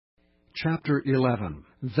Chapter 11.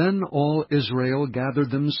 Then all Israel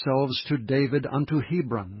gathered themselves to David unto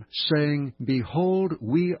Hebron, saying, Behold,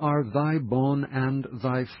 we are thy bone and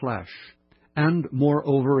thy flesh. And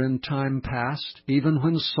moreover in time past, even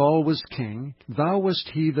when Saul was king, thou wast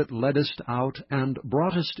he that leddest out and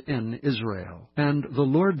broughtest in Israel. And the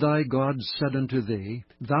Lord thy God said unto thee,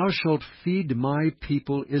 Thou shalt feed my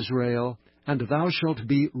people Israel, and thou shalt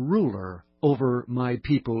be ruler over my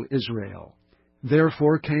people Israel.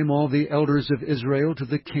 Therefore came all the elders of Israel to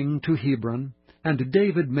the king to Hebron, and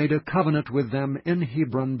David made a covenant with them in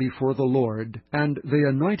Hebron before the Lord, and they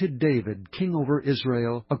anointed David king over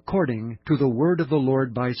Israel, according to the word of the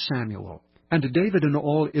Lord by Samuel. And David and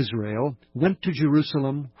all Israel went to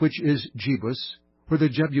Jerusalem, which is Jebus, where the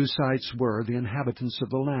Jebusites were, the inhabitants of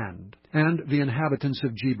the land. And the inhabitants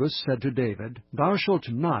of Jebus said to David, Thou shalt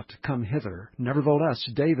not come hither. Nevertheless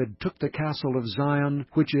David took the castle of Zion,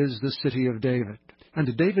 which is the city of David. And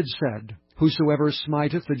David said, Whosoever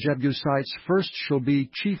smiteth the Jebusites first shall be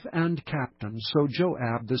chief and captain. So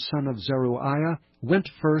Joab the son of Zeruiah went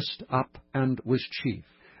first up and was chief.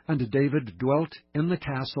 And David dwelt in the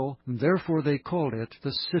castle, therefore they called it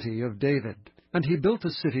the city of David. And he built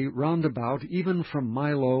the city round about, even from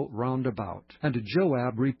Milo round about. And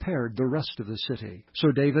Joab repaired the rest of the city.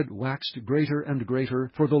 So David waxed greater and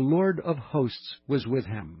greater, for the Lord of hosts was with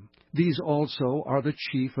him. These also are the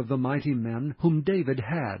chief of the mighty men whom David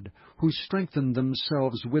had, who strengthened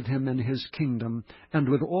themselves with him in his kingdom, and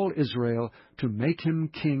with all Israel, to make him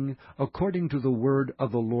king, according to the word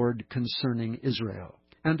of the Lord concerning Israel.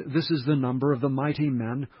 And this is the number of the mighty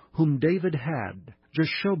men whom David had: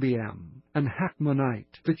 Jeshobeam, and Hachmonite,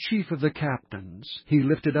 the chief of the captains. He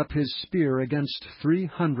lifted up his spear against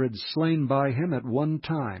 300 slain by him at one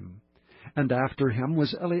time. And after him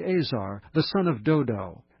was Eleazar, the son of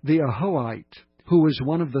Dodo, the Ahohite, who was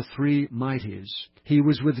one of the 3 mighties. He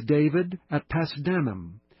was with David at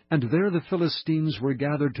Pasdammim, and there the Philistines were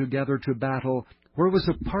gathered together to battle, where was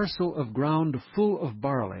a parcel of ground full of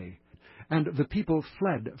barley. And the people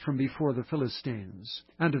fled from before the Philistines.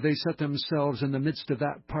 And they set themselves in the midst of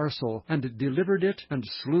that parcel, and delivered it, and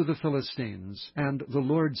slew the Philistines. And the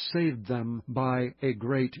Lord saved them by a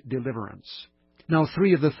great deliverance. Now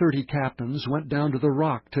 3 of the 30 captains went down to the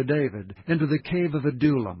rock to David, into the cave of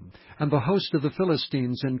Adullam, and the host of the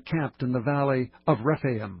Philistines encamped in the valley of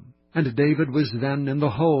Rephaim. And David was then in the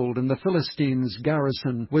hold, and the Philistines'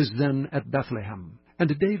 garrison was then at Bethlehem.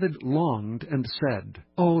 And David longed and said,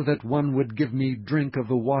 Oh, that one would give me drink of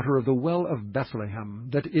the water of the well of Bethlehem,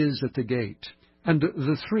 that is at the gate. And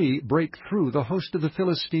the 3 brake through the host of the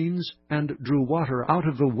Philistines, and drew water out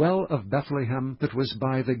of the well of Bethlehem that was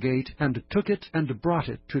by the gate, and took it and brought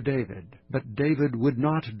it to David. But David would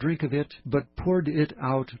not drink of it, but poured it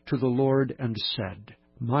out to the Lord, and said,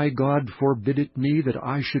 My God forbid it me that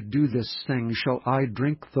I should do this thing. Shall I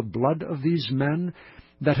drink the blood of these men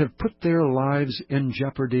that have put their lives in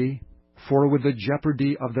jeopardy? For with the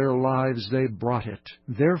jeopardy of their lives they brought it.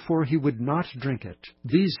 Therefore he would not drink it.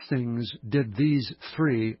 These things did these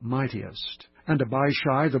 3 mightiest. And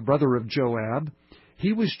Abishai, the brother of Joab,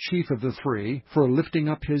 he was chief of the 3, for lifting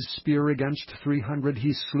up his spear against 300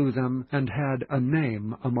 he slew them, and had a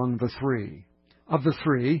name among the 3. Of the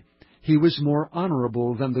 3, he was more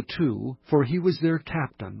honorable than the 2, for he was their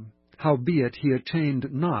captain. Howbeit he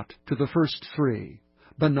attained not to the first 3.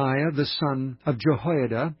 Benaiah the son of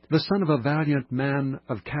Jehoiada, the son of a valiant man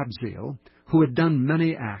of Kabzeel, who had done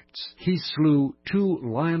many acts, he slew 2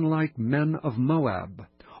 lion-like men of Moab.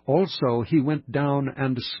 Also he went down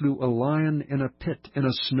and slew a lion in a pit in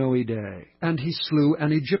a snowy day. And he slew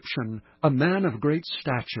an Egyptian, a man of great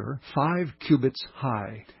stature, 5 cubits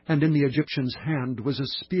high. And in the Egyptian's hand was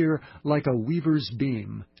a spear like a weaver's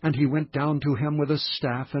beam. And he went down to him with a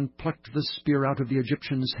staff, and plucked the spear out of the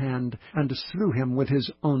Egyptian's hand, and slew him with his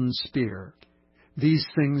own spear. These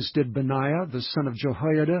things did Benaiah the son of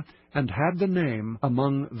Jehoiada, and had the name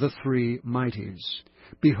among the 3 mighties.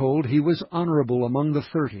 Behold, he was honorable among the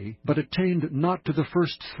 30, but attained not to the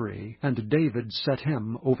first 3, and David set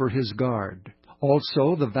him over his guard.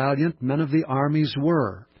 Also the valiant men of the armies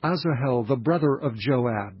were Asahel the brother of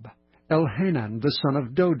Joab, Elhanan the son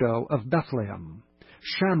of Dodo of Bethlehem,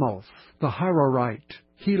 Shamoth the Hararite,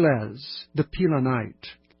 Helez the Pelonite,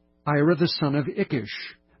 Ira the son of Ikish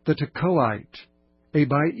the Tekoite,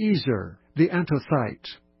 Abiezer the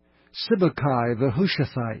Antothite, Sibbecai the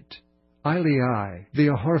Hushathite, Ilai the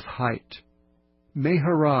Ahorthite,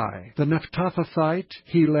 Meharai the Nephtophthite,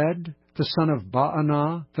 Heled the son of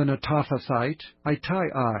Baanah the Netophathite,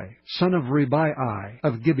 Ittai son of Ribai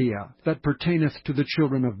of Gibeah, that pertaineth to the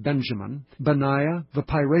children of Benjamin, Benaiah the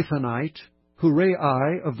Pirathonite,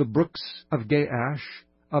 Hurai of the brooks of Gaash,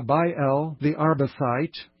 Abiel the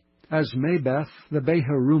Arbathite, Asmabeth the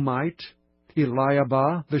Beharumite,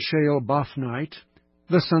 Eliabah the Shealbothnite,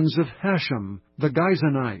 the sons of Hashem the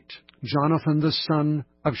Gizonite, Jonathan the son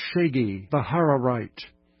of Shagi the Hararite,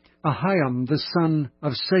 Ahiam the son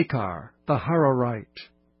of Sakar the Hararite,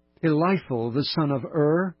 Elithel the son of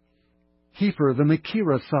Hefer the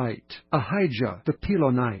Mechirathite, Ahijah the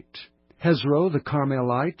Pelonite, Hezro the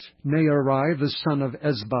Carmelite, Nearai the son of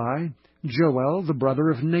Ezbai, Joel the brother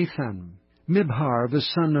of Nathan, Mibhar the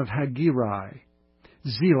son of Hagirai,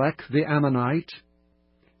 Zelek the Ammonite,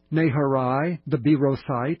 Naharai the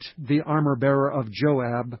Berothite, the armor-bearer of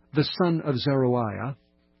Joab, the son of Zeruiah,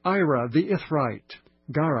 Ira the Ithrite,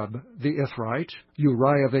 Gareb the Ithrite,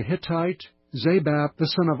 Uriah the Hittite, Zabab the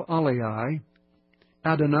son of Aliai,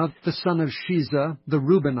 Adonah the son of Shiza the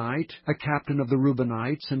Reubenite, a captain of the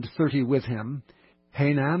Reubenites, and 30 with him,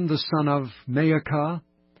 Hanan the son of Maacah,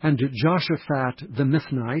 and Joshaphat the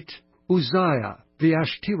Mithnite, Uzziah the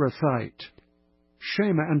Ashterathite,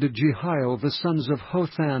 Shema and Jehiel the sons of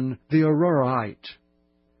Hothan the Aroraite,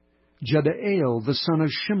 Jedaiel the son of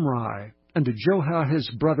Shimri, and Joha his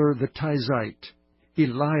brother the Tizite,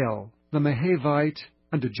 Eliel the Mahavite,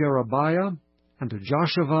 and Jerebiah, and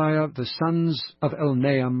Joshaviah the sons of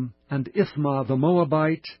Elnaam, and Ithma the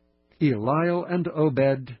Moabite, Eliel and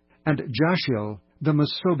Obed, and Jashiel the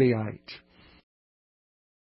Masobeite,